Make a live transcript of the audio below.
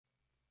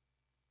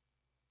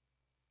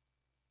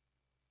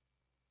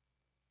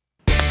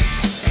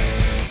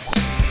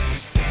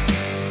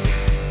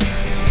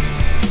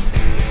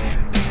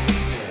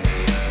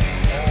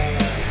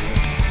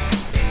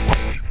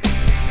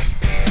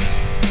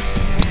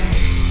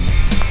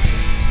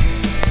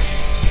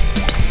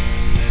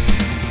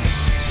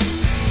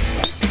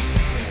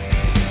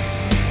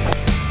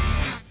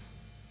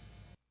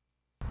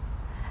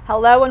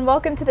Hello and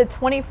welcome to the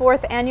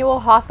 24th Annual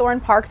Hawthorne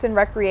Parks and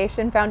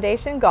Recreation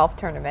Foundation Golf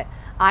Tournament.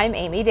 I'm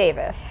Amy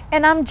Davis.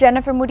 And I'm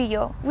Jennifer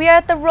Murillo. We are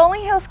at the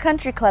Rolling Hills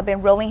Country Club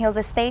in Rolling Hills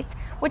Estates,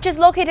 which is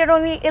located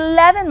only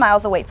 11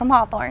 miles away from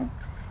Hawthorne.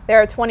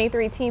 There are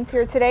 23 teams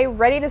here today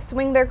ready to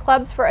swing their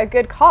clubs for a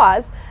good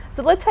cause.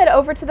 So let's head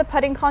over to the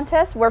putting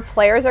contest where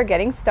players are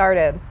getting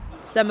started.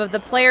 Some of the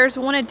players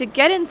wanted to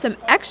get in some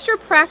extra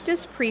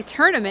practice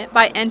pre-tournament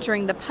by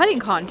entering the putting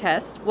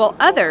contest, while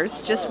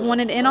others just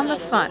wanted in on the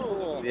fun.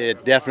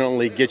 It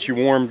definitely gets you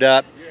warmed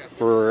up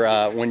for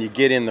when you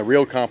get in the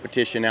real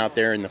competition out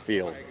there in the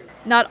field.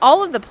 Not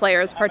all of the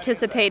players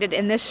participated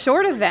in this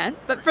short event,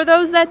 but for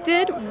those that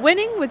did,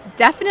 winning was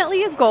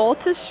definitely a goal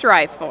to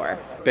strive for.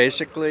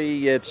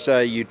 Basically, it's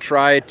you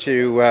try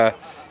to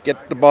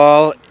get the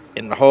ball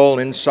in the hole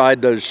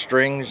inside those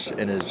strings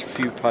in as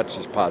few putts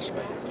as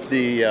possible.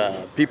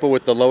 The people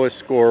with the lowest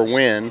score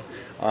win.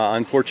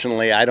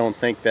 Unfortunately, I don't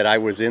think that I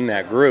was in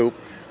that group,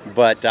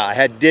 but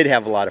I did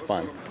have a lot of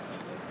fun.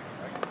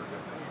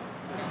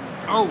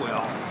 Oh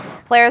well.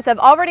 Players have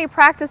already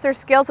practiced their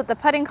skills at the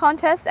putting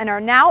contest and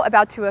are now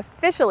about to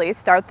officially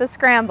start the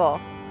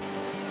scramble.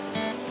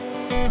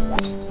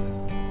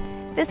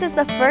 This is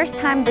the first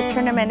time the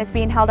tournament is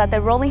being held at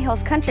the Rolling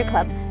Hills Country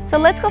Club, so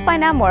let's go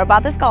find out more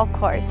about this golf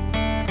course.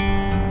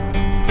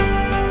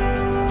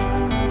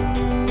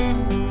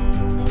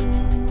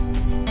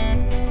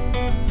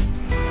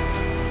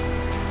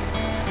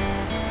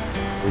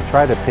 We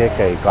try to pick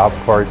a golf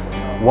course,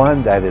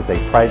 one that is a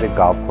private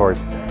golf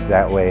course.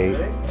 That way,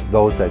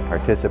 those that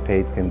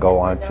participate can go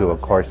on to a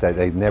course that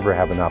they never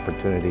have an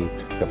opportunity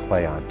to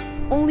play on.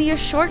 Only a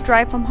short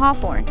drive from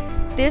Hawthorne,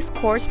 this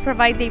course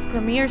provides a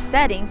premier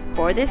setting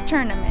for this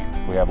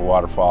tournament. We have a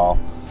waterfall,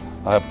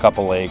 I have a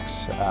couple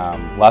lakes,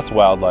 lots of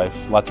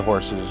wildlife, lots of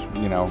horses,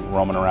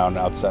 roaming around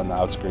outside on the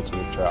outskirts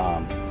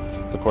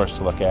of the course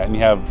to look at, and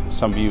you have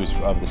some views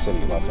of the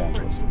city of Los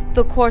Angeles.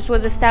 The course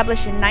was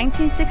established in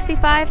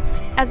 1965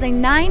 as a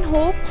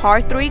 9-hole par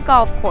 3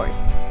 golf course,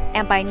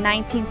 and by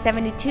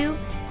 1972,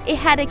 it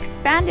had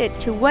expanded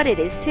to what it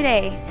is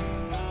today.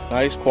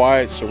 Nice,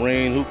 quiet,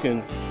 serene. Who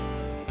can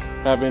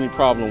have any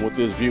problem with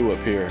this view up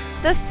here?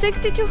 The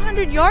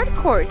 6,200-yard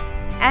course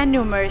and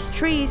numerous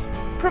trees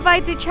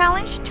provides a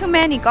challenge to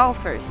many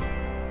golfers.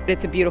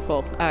 It's a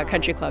beautiful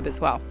country club as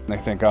well. They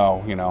think,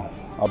 oh,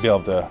 I'll be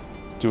able to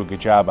do a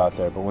good job out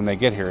there, but when they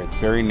get here, it's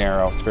very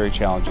narrow, it's very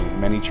challenging,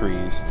 many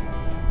trees,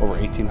 over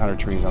 1,800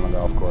 trees on the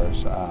golf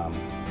course.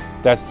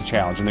 That's the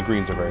challenge, and the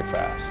greens are very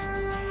fast.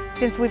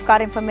 Since we've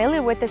gotten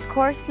familiar with this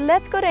course,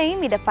 let's go to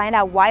Amy to find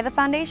out why the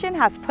foundation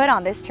has put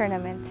on this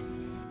tournament.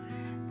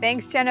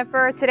 Thanks,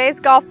 Jennifer.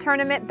 Today's golf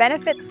tournament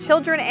benefits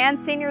children and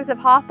seniors of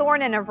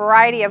Hawthorne in a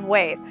variety of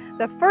ways.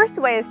 The first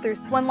way is through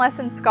swim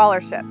lesson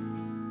scholarships.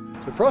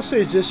 The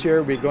proceeds this year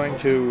will be going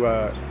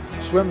to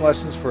swim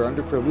lessons for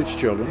underprivileged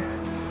children.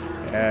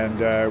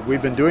 And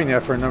we've been doing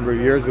that for a number of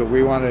years, but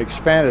we want to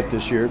expand it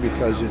this year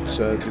because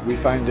we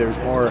find there's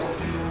more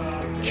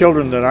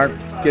children that aren't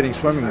getting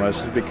swimming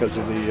lessons because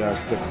of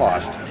the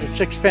cost. It's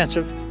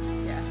expensive,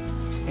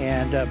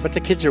 but the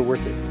kids are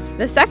worth it.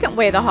 The second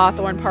way the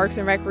Hawthorne Parks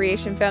and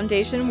Recreation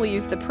Foundation will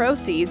use the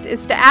proceeds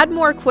is to add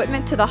more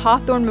equipment to the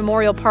Hawthorne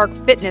Memorial Park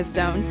Fitness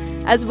Zone,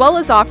 as well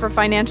as offer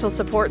financial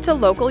support to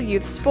local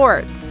youth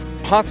sports.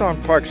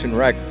 Hawthorne Parks and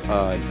Rec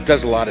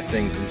does a lot of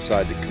things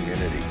inside the community,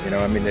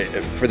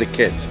 for the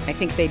kids. I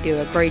think they do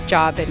a great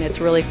job, and it's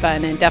really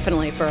fun and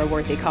definitely for a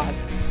worthy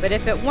cause. But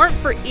if it weren't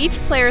for each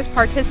player's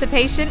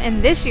participation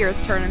in this year's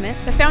tournament,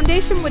 the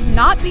foundation would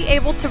not be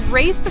able to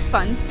raise the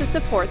funds to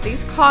support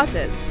these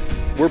causes.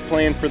 We're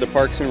playing for the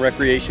Parks and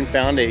Recreation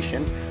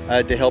Foundation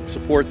to help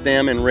support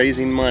them in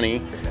raising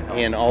money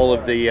and all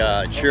of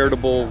the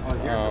charitable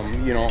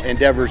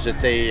endeavors that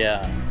they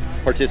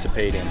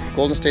participate in.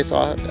 Golden State's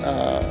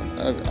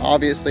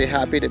obviously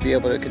happy to be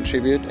able to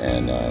contribute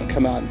and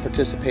come out and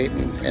participate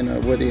in a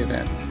worthy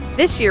event.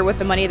 This year, with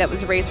the money that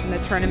was raised from the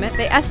tournament,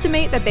 they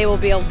estimate that they will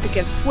be able to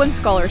give swim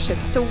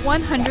scholarships to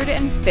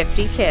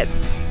 150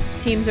 kids.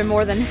 Teams are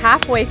more than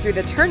halfway through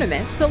the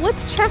tournament, so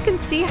let's check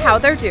and see how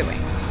they're doing.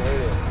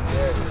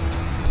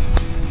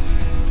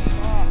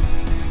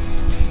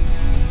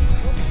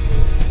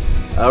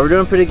 We're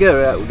doing pretty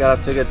good. We got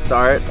off to a good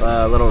start,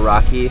 a little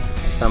rocky at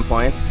some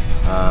points.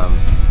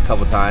 A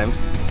couple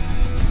times,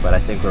 but I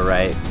think we're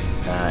right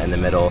in the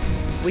middle.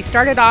 We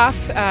started off,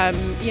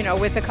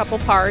 with a couple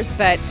pars,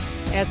 but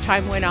as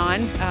time went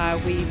on,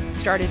 we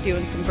started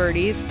doing some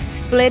birdies.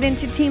 Split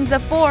into teams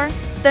of 4,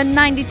 the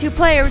 92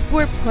 players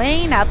were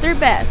playing out their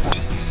best.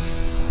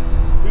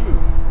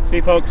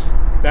 See, folks,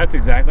 that's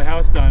exactly how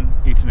it's done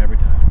each and every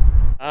time.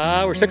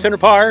 We're 600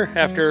 par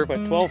after,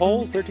 12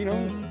 holes, 13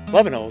 holes?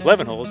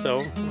 11 holes,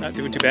 so not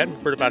doing too bad.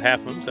 We're about half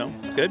of them, so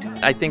it's good.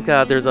 I think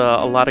there's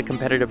a lot of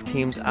competitive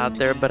teams out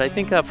there, but I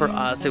think for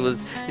us,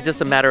 it's just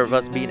a matter of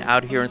us being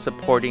out here and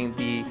supporting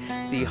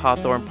the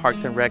Hawthorne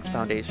Parks and Recs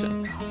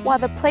Foundation. While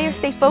the players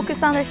stay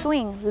focused on their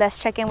swing,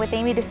 let's check in with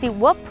Amy to see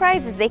what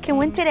prizes they can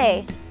win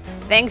today.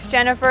 Thanks,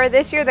 Jennifer.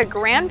 This year, the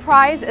grand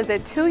prize is a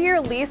 2-year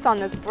lease on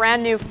this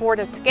brand new Ford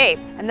Escape.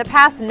 In the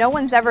past, no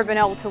one's ever been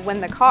able to win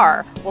the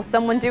car. Will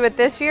someone do it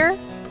this year?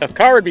 A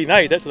car would be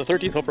nice. That's the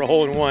 13th hole for a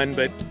hole-in-one,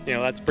 but you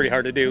know that's pretty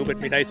hard to do. But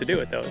it'd be nice to do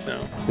it though.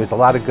 So there's a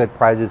lot of good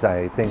prizes.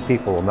 I think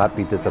people will not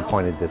be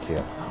disappointed this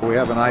year. We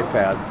have an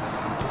iPad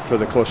for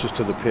the closest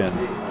to the pin.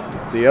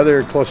 The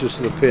other closest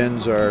to the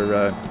pins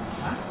are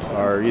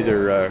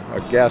either a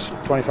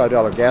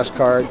 $25 gas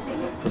card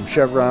from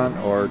Chevron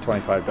or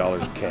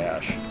 $25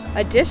 cash.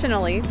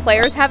 Additionally,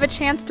 players have a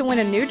chance to win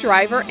a new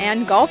driver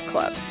and golf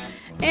clubs.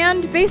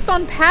 And based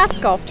on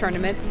past golf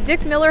tournaments,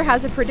 Dick Miller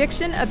has a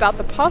prediction about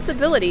the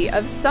possibility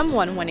of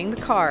someone winning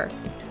the car.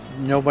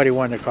 Nobody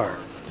won the car.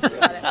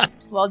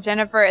 Well,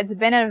 Jennifer, it's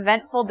been an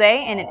eventful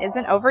day and it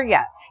isn't over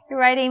yet. You're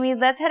right, Amy.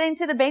 Let's head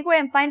into the banquet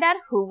and find out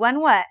who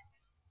won what.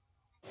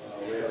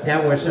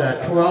 That was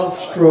 12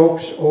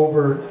 strokes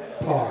over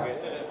par.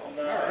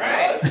 all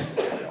right.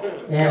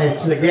 And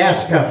it's the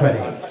gas company.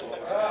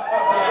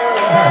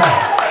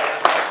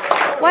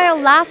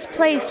 While last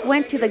place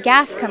went to the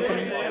gas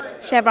company,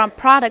 Chevron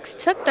Products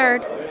took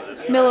third,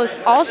 Miller's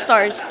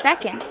All-Stars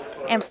second,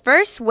 and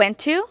first went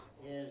to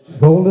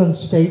Golden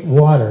State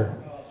Water.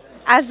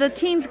 As the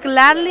teams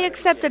gladly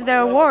accepted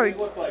their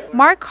awards,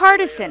 Mark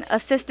Hardison,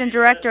 Assistant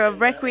Director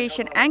of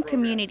Recreation and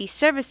Community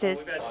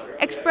Services,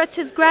 expressed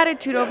his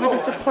gratitude over the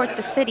support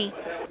the city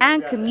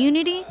and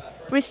community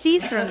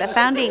receives from the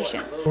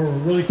foundation. We're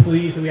really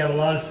pleased that we have a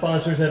lot of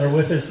sponsors that are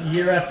with us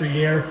year after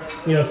year.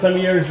 You know, some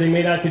years they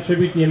may not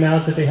contribute the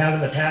amount that they have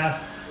in the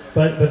past,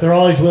 but they're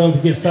always willing to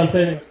give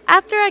something.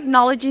 After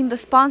acknowledging the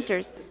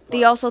sponsors,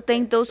 they also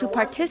thanked those who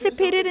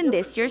participated in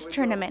this year's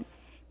tournament.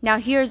 Now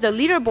here's the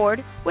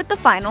leaderboard with the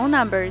final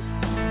numbers.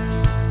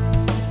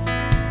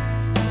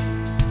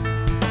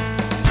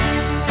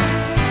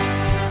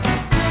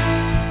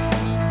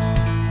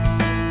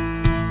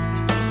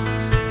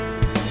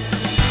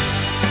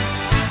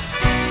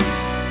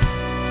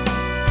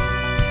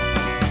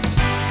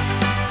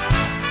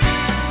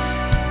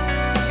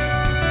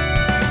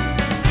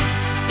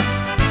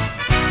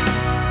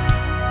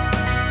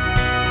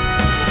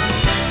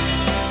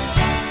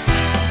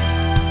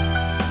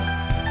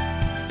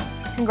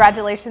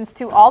 Congratulations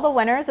to all the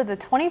winners of the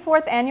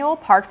 24th Annual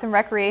Parks and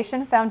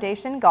Recreation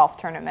Foundation Golf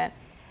Tournament.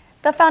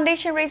 The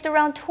foundation raised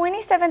around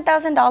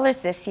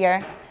 $27,000 this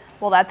year.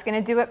 Well, that's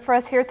going to do it for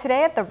us here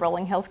today at the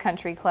Rolling Hills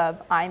Country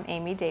Club. I'm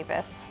Amy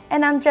Davis.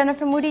 And I'm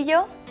Jennifer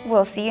Murillo.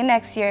 We'll see you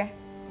next year.